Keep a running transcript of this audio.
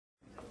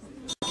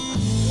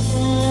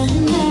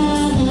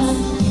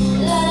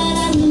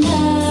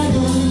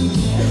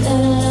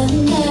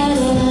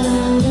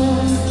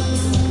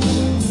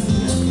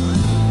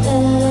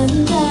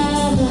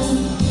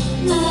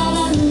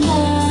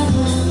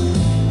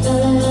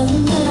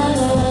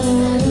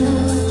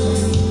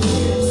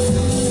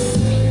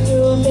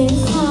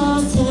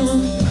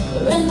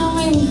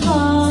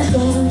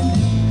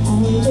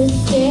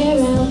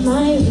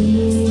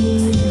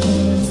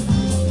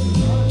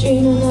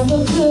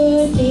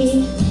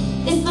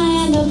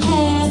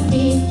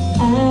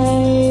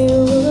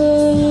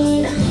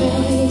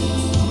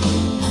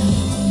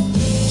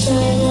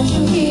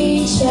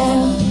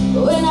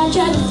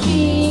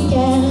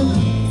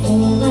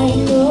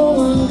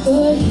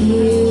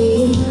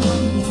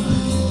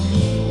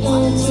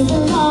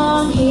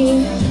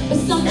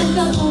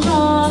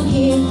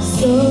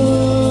So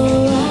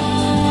I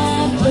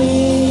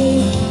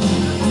pray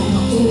I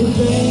could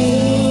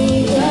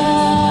break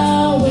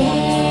away.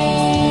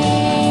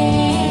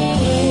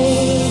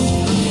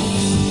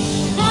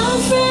 I'll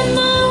spread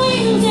my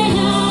wings and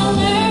I'll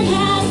learn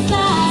how to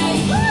fly.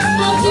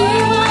 I'll do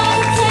what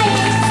it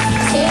takes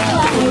till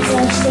I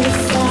touch the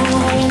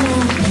sky. And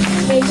I'll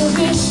make a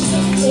wish,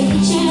 take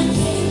a chance,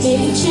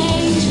 make a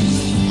change,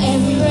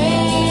 and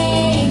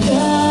break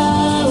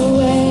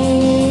away.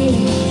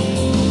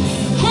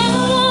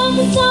 Out of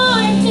the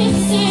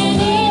darkness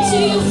and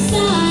into the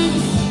sun,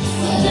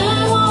 but I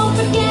won't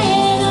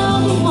forget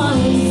all the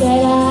ones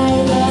that I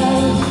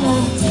love.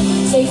 Now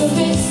take a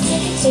risk,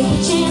 take a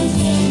chance,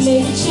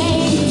 make a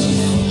change,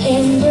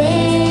 and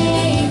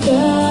break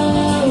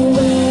away.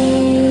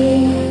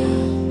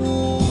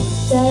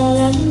 Da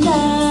da da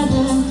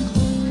da,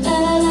 da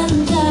da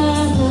da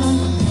da,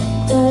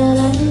 da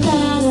da da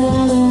da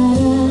da.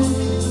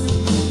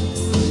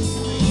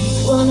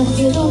 Wanna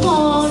feel the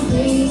warm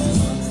breeze,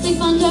 sleep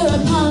under a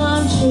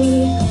palm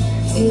tree,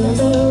 feel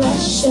the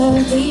rush of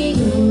the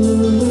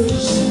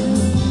ocean.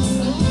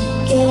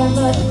 Get up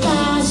on a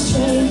fast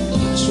train,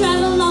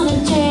 travel on a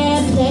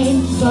jet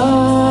plane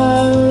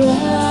far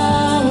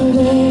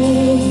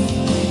away,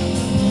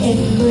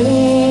 and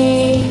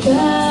break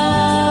away.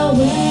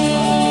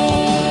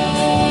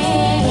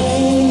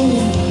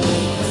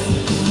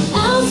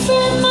 I'll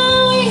spread my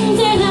wings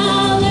and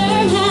I'll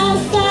learn how to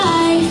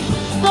fly.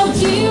 I'll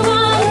do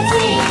what it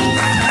takes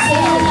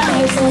till I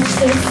touch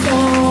the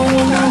sky.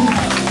 And I'll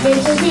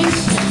make a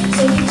wish,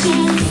 take a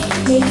chance,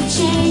 make a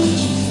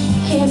change,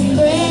 and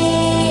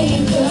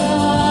break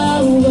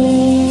away.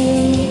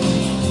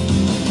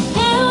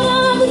 Out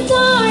of the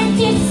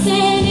darkness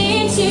and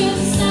into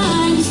the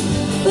sun,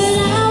 but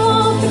I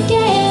won't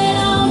forget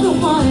all the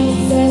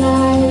ones that I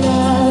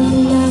love.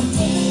 Now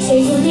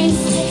take a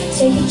risk,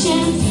 take a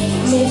chance,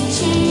 make a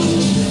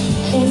change,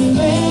 and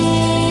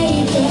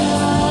break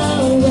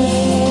away.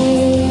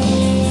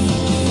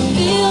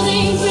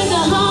 Buildings with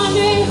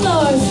 100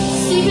 floors,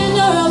 sleeping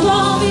under a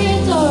wall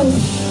being doors.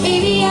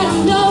 Maybe I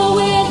don't know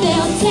where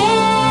they'll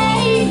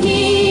take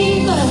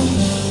me, but I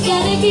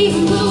gotta keep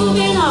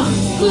moving on,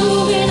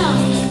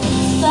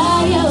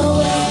 fly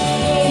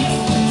away,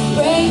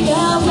 break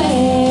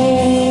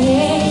away.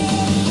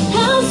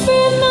 I'll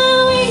spread my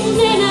wings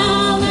and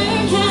I'll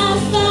learn how to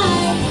fly.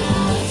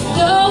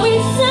 Though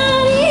it's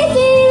not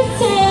easy to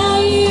tell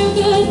you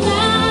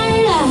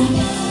goodbye, I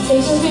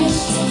take a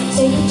risk,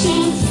 take a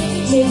chance,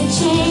 make a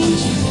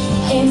change,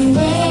 and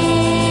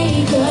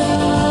break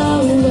away.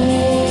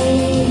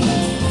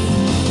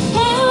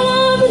 Out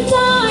of the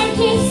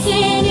darkness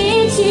and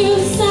into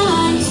the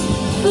sun,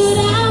 but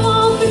I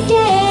won't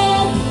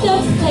forget the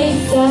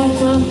place I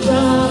come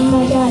from. I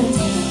gotta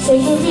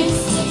take a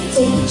risk,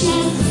 take a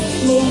chance,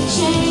 make a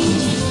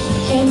change,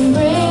 and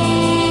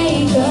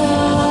break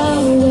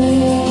away,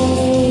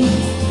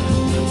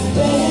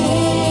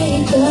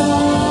 break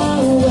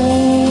away,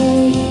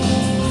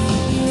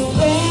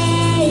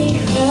 break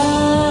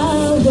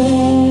away.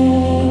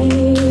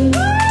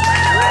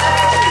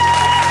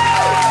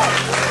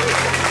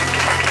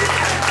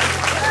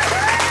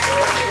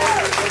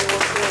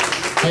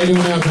 How you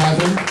doing now,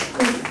 Katherine?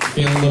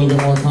 Feeling a little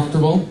bit more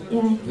comfortable?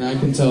 Yeah. I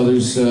can tell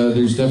there's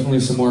definitely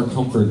some more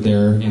comfort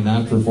there in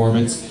that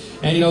performance.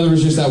 And there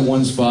was just that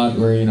one spot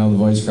where the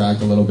voice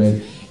cracked a little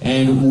bit.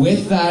 And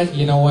with that,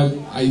 you know what?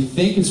 I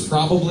think it's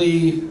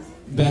probably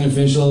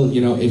beneficial,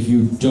 if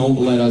you don't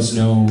let us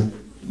know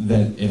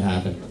that it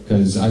happened,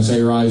 because I saw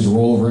your eyes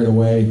roll right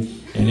away,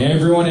 and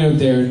everyone out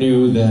there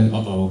knew that.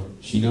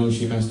 She knows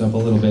she messed up a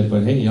little bit.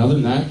 But hey, other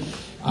than that,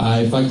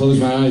 if I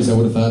closed my eyes, I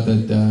would have thought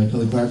that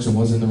Kelly Clarkson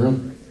was in the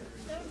room.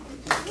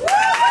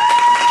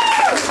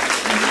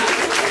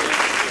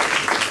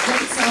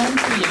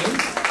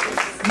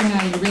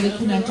 Yeah, you really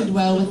connected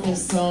well with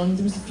this song.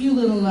 There was a few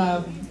little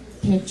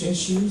pitch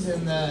issues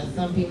in the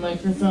thumping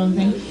microphone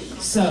thing.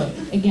 So,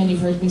 again, you've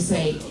heard me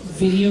say,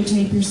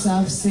 videotape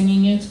yourself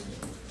singing it.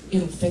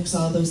 It'll fix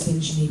all those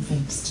things you need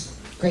fixed.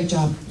 Great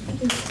job.